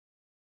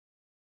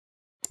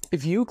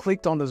If you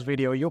clicked on this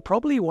video, you're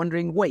probably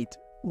wondering, wait,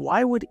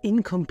 why would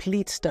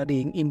incomplete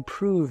studying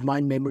improve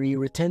my memory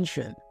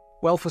retention?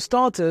 Well, for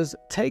starters,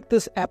 take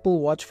this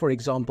Apple Watch for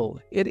example.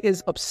 It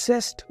is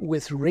obsessed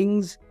with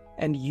rings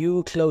and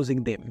you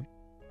closing them.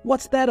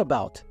 What's that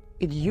about?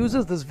 It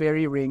uses this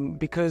very ring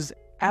because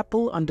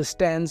Apple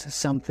understands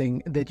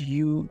something that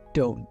you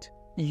don't.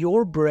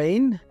 Your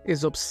brain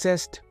is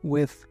obsessed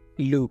with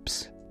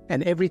loops,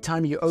 and every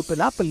time you open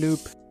up a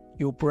loop,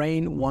 your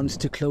brain wants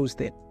to close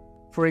them.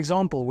 For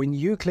example, when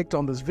you clicked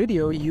on this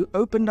video, you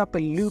opened up a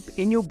loop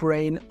in your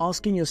brain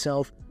asking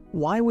yourself,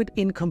 why would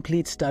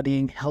incomplete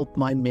studying help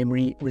my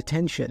memory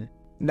retention?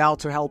 Now,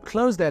 to help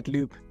close that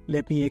loop,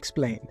 let me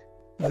explain.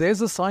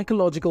 There's a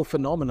psychological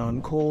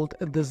phenomenon called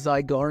the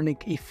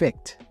Zeigarnik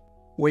Effect,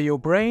 where your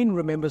brain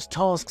remembers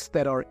tasks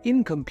that are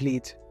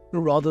incomplete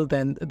rather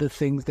than the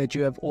things that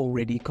you have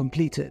already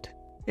completed.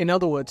 In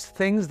other words,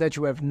 things that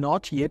you have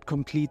not yet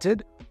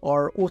completed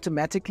are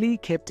automatically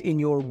kept in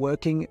your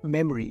working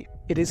memory.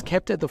 It is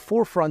kept at the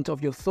forefront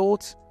of your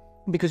thoughts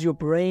because your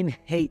brain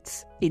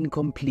hates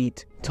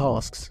incomplete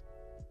tasks.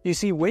 You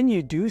see, when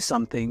you do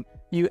something,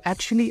 you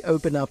actually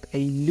open up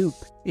a loop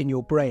in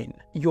your brain.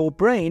 Your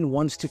brain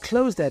wants to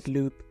close that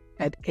loop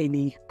at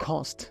any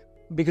cost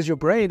because your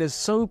brain is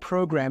so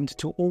programmed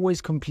to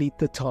always complete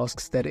the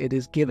tasks that it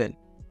is given.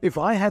 If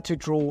I had to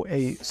draw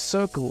a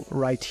circle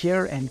right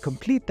here and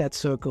complete that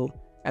circle,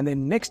 and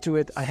then next to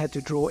it I had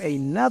to draw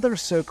another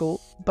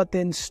circle but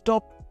then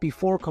stop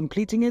before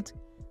completing it,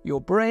 your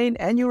brain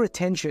and your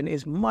attention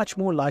is much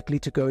more likely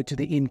to go to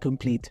the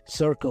incomplete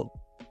circle.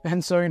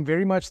 And so in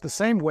very much the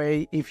same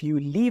way, if you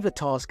leave a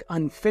task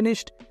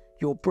unfinished,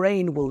 your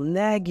brain will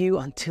nag you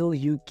until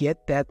you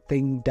get that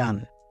thing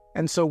done.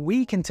 And so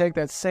we can take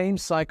that same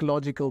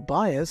psychological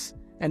bias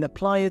and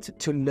apply it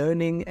to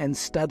learning and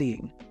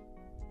studying.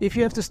 If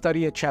you have to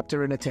study a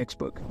chapter in a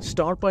textbook,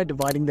 start by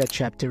dividing that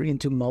chapter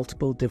into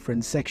multiple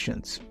different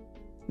sections.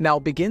 Now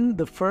begin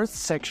the first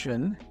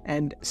section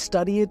and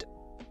study it,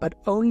 but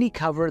only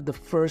cover the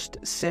first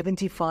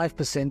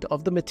 75%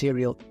 of the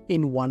material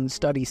in one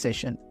study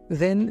session.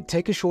 Then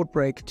take a short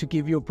break to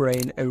give your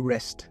brain a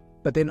rest.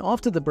 But then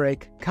after the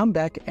break, come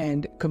back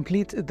and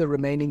complete the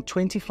remaining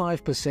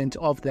 25%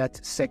 of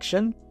that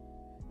section,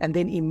 and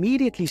then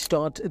immediately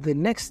start the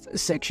next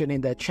section in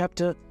that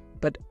chapter,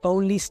 but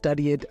only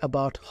study it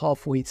about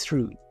halfway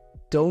through.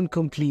 Don't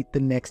complete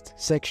the next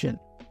section.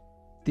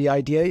 The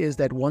idea is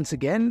that once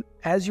again,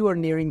 as you are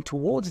nearing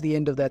towards the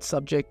end of that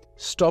subject,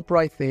 stop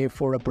right there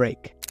for a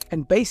break.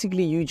 And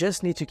basically you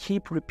just need to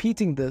keep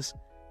repeating this,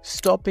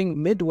 stopping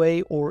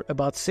midway or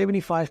about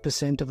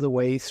 75% of the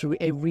way through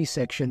every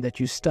section that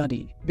you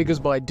study. Because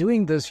by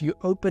doing this, you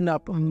open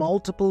up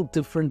multiple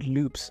different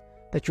loops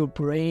that your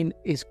brain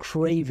is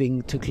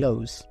craving to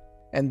close.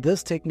 And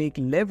this technique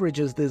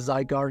leverages the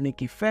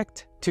Zeigarnik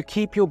Effect to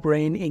keep your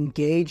brain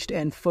engaged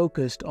and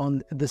focused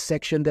on the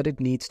section that it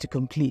needs to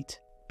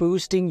complete,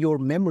 boosting your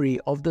memory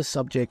of the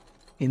subject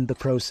in the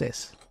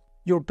process.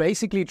 You're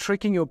basically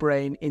tricking your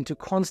brain into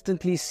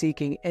constantly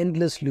seeking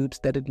endless loops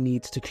that it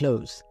needs to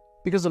close.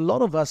 Because a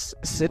lot of us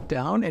sit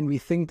down and we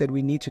think that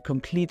we need to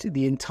complete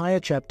the entire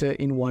chapter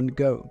in one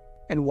go.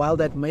 And while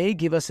that may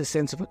give us a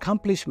sense of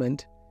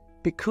accomplishment,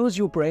 because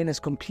your brain has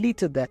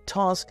completed that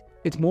task,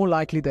 it's more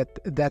likely that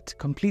that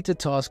completed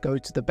task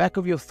goes to the back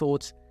of your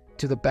thoughts,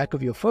 to the back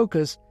of your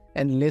focus,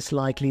 and less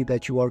likely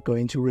that you are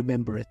going to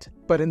remember it.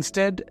 But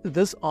instead,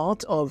 this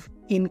art of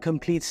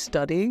incomplete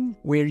studying,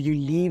 where you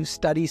leave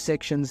study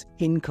sections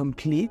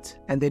incomplete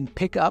and then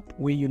pick up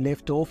where you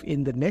left off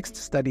in the next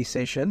study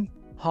session,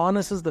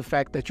 harnesses the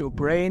fact that your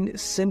brain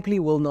simply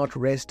will not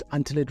rest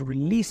until it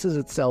releases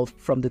itself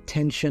from the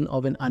tension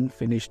of an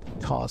unfinished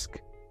task,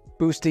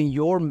 boosting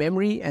your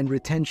memory and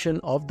retention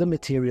of the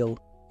material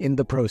in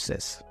the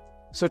process.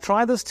 So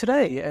try this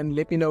today and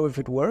let me know if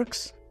it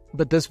works.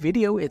 But this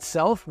video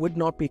itself would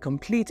not be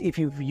complete if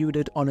you viewed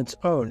it on its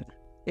own.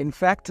 In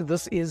fact,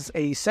 this is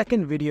a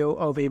second video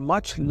of a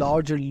much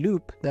larger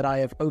loop that I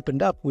have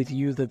opened up with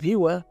you, the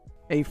viewer,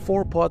 a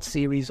 4-part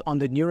series on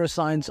the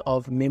neuroscience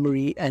of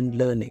memory and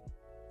learning.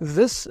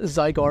 This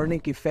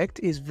Zeigarnik effect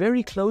is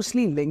very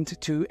closely linked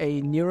to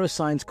a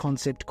neuroscience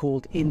concept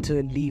called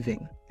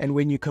interleaving. And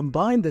when you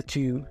combine the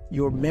two,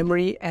 your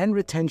memory and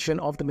retention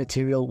of the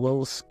material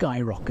will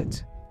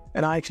skyrocket.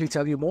 And I actually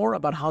tell you more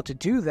about how to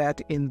do that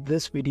in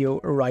this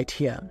video right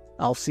here.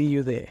 I'll see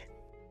you there.